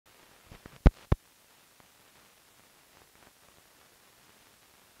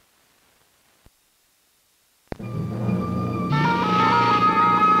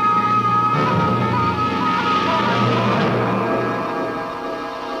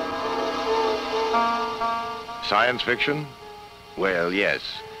Science fiction? Well, yes.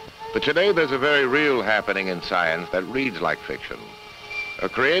 But today there's a very real happening in science that reads like fiction. A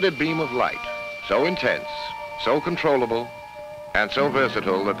created beam of light, so intense, so controllable, and so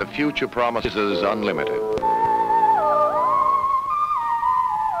versatile that the future promises unlimited.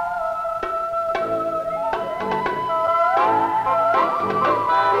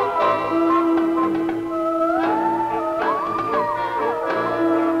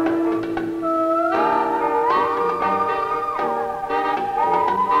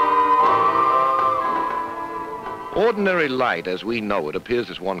 Ordinary light, as we know it, appears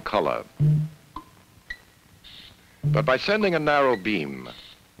as one color. But by sending a narrow beam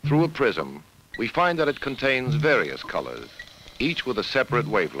through a prism, we find that it contains various colors, each with a separate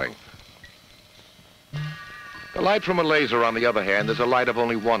wavelength. The light from a laser, on the other hand, is a light of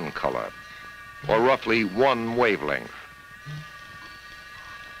only one color, or roughly one wavelength.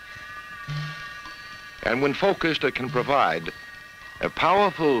 And when focused, it can provide a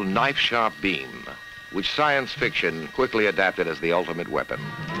powerful knife-sharp beam, which science fiction quickly adapted as the ultimate weapon.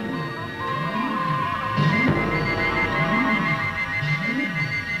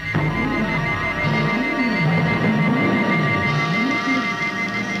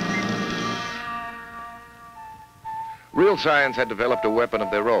 Real science had developed a weapon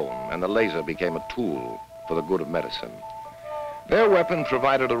of their own, and the laser became a tool for the good of medicine. Their weapon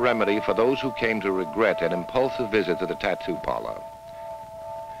provided a remedy for those who came to regret an impulsive visit to the tattoo parlor.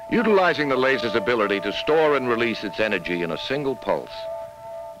 Utilizing the laser's ability to store and release its energy in a single pulse,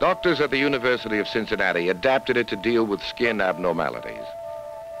 doctors at the University of Cincinnati adapted it to deal with skin abnormalities.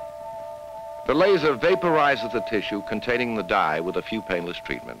 The laser vaporizes the tissue containing the dye with a few painless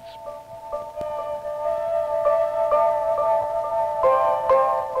treatments.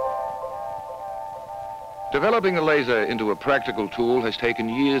 Developing the laser into a practical tool has taken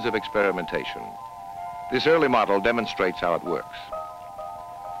years of experimentation. This early model demonstrates how it works.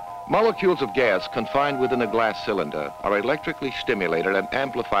 Molecules of gas confined within a glass cylinder are electrically stimulated and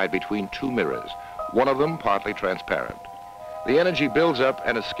amplified between two mirrors, one of them partly transparent. The energy builds up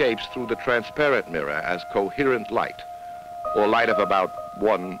and escapes through the transparent mirror as coherent light, or light of about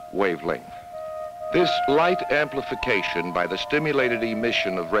one wavelength. This light amplification by the stimulated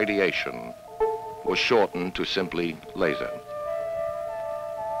emission of radiation was shortened to simply laser.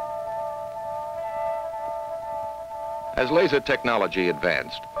 As laser technology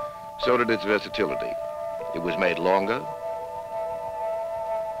advanced, so did its versatility. It was made longer,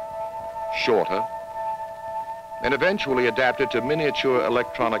 shorter, and eventually adapted to miniature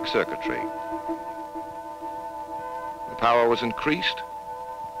electronic circuitry. The power was increased,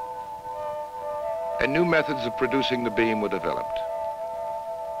 and new methods of producing the beam were developed.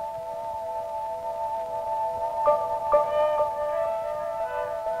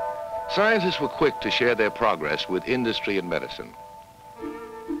 Scientists were quick to share their progress with industry and medicine.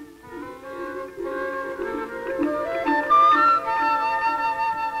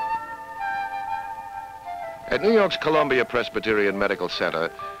 At New York's Columbia Presbyterian Medical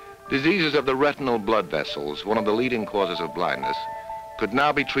Center, diseases of the retinal blood vessels, one of the leading causes of blindness, could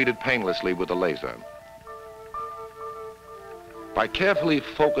now be treated painlessly with a laser. By carefully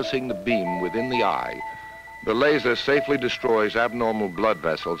focusing the beam within the eye, the laser safely destroys abnormal blood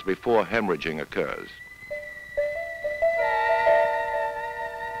vessels before hemorrhaging occurs.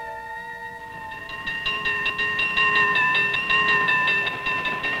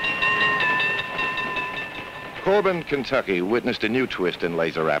 Corbin, Kentucky witnessed a new twist in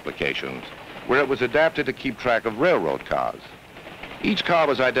laser applications, where it was adapted to keep track of railroad cars. Each car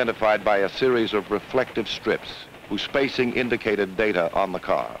was identified by a series of reflective strips whose spacing indicated data on the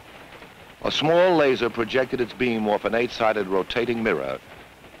car. A small laser projected its beam off an 8-sided rotating mirror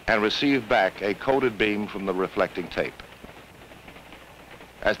and received back a coded beam from the reflecting tape.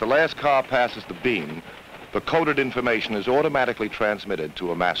 As the last car passes the beam, the coded information is automatically transmitted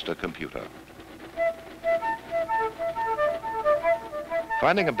to a master computer.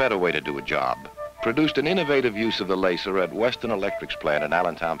 Finding a better way to do a job produced an innovative use of the laser at Western Electric's plant in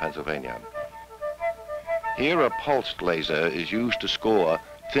Allentown, Pennsylvania. Here, a pulsed laser is used to score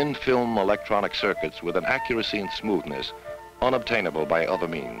thin film electronic circuits with an accuracy and smoothness unobtainable by other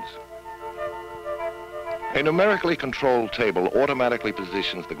means. A numerically controlled table automatically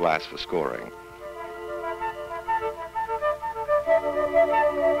positions the glass for scoring.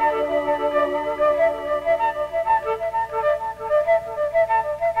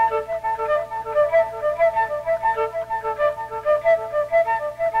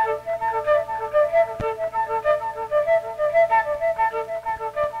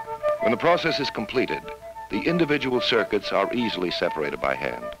 When the process is completed, the individual circuits are easily separated by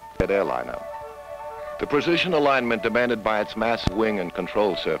hand. At airliner. The precision alignment demanded by its massive wing and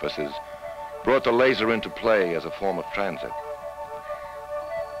control surfaces brought the laser into play as a form of transit.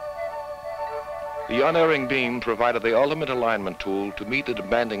 The unerring beam provided the ultimate alignment tool to meet the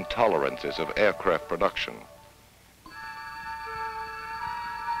demanding tolerances of aircraft production.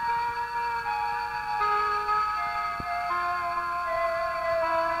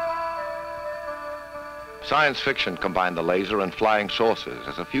 Science fiction combined the laser and flying saucers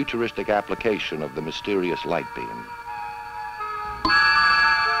as a futuristic application of the mysterious light beam.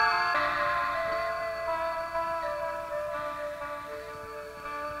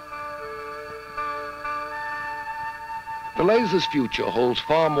 The laser's future holds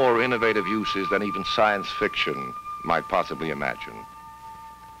far more innovative uses than even science fiction might possibly imagine.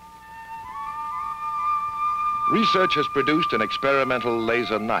 Research has produced an experimental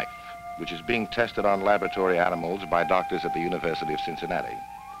laser knife, which is being tested on laboratory animals by doctors at the University of Cincinnati.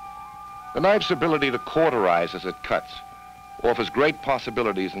 The knife's ability to cauterize as it cuts offers great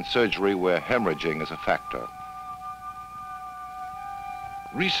possibilities in surgery where hemorrhaging is a factor.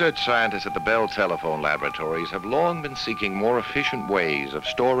 Research scientists at the Bell Telephone Laboratories have long been seeking more efficient ways of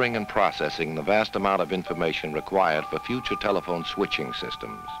storing and processing the vast amount of information required for future telephone switching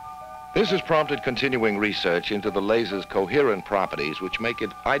systems. This has prompted continuing research into the laser's coherent properties, which make it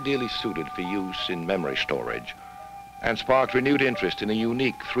ideally suited for use in memory storage, and sparked renewed interest in a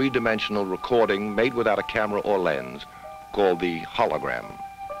unique three-dimensional recording made without a camera or lens called the hologram.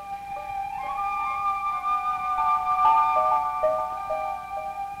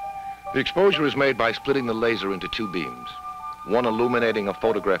 The exposure is made by splitting the laser into two beams, one illuminating a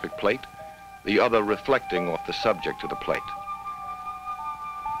photographic plate, the other reflecting off the subject of the plate.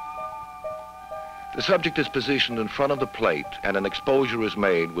 The subject is positioned in front of the plate and an exposure is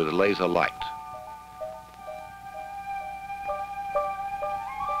made with laser light.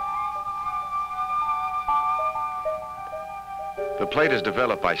 The plate is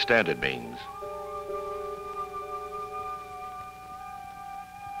developed by standard means,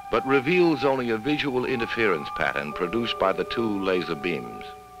 but reveals only a visual interference pattern produced by the two laser beams.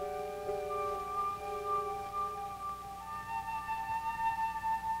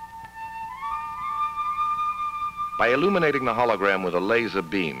 By illuminating the hologram with a laser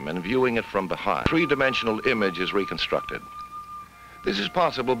beam and viewing it from behind, a three-dimensional image is reconstructed. This is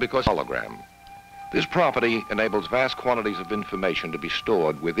possible because hologram. This property enables vast quantities of information to be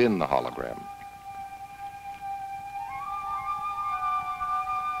stored within the hologram.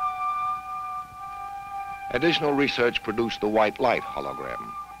 Additional research produced the white light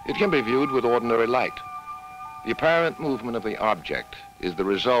hologram. It can be viewed with ordinary light. The apparent movement of the object is the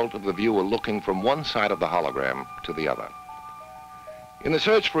result of the viewer looking from one side of the hologram to the other. In the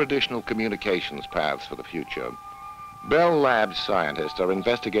search for additional communications paths for the future, Bell Labs scientists are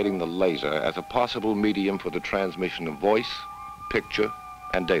investigating the laser as a possible medium for the transmission of voice, picture,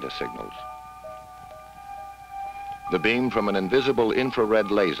 and data signals. The beam from an invisible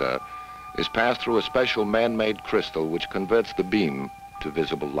infrared laser is passed through a special man-made crystal which converts the beam to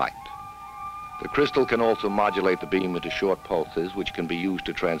visible light. The crystal can also modulate the beam into short pulses which can be used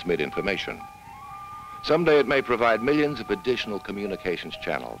to transmit information. Someday it may provide millions of additional communications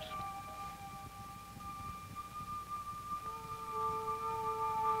channels.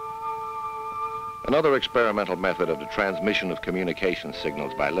 Another experimental method of the transmission of communication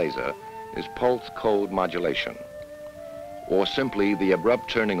signals by laser is pulse code modulation, or simply the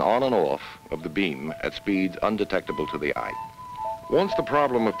abrupt turning on and off of the beam at speeds undetectable to the eye. Once the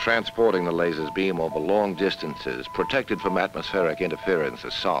problem of transporting the laser's beam over long distances, protected from atmospheric interference,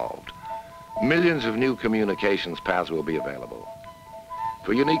 is solved, millions of new communications paths will be available.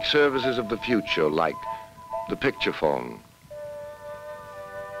 For unique services of the future, like the picture phone,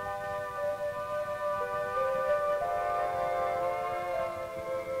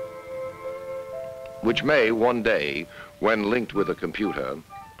 which may one day, when linked with a computer,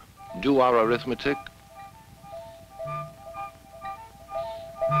 do our arithmetic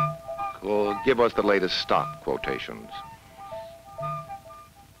or give us the latest stock quotations.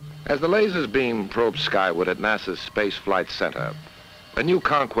 As the laser's beam probes skyward at NASA's Space Flight Center, a new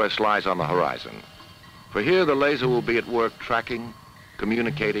conquest lies on the horizon. For here the laser will be at work tracking,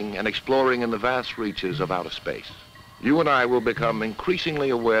 communicating, and exploring in the vast reaches of outer space. You and I will become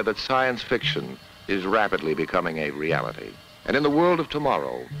increasingly aware that science fiction is rapidly becoming a reality. And in the world of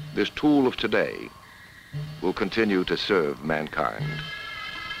tomorrow, this tool of today will continue to serve mankind.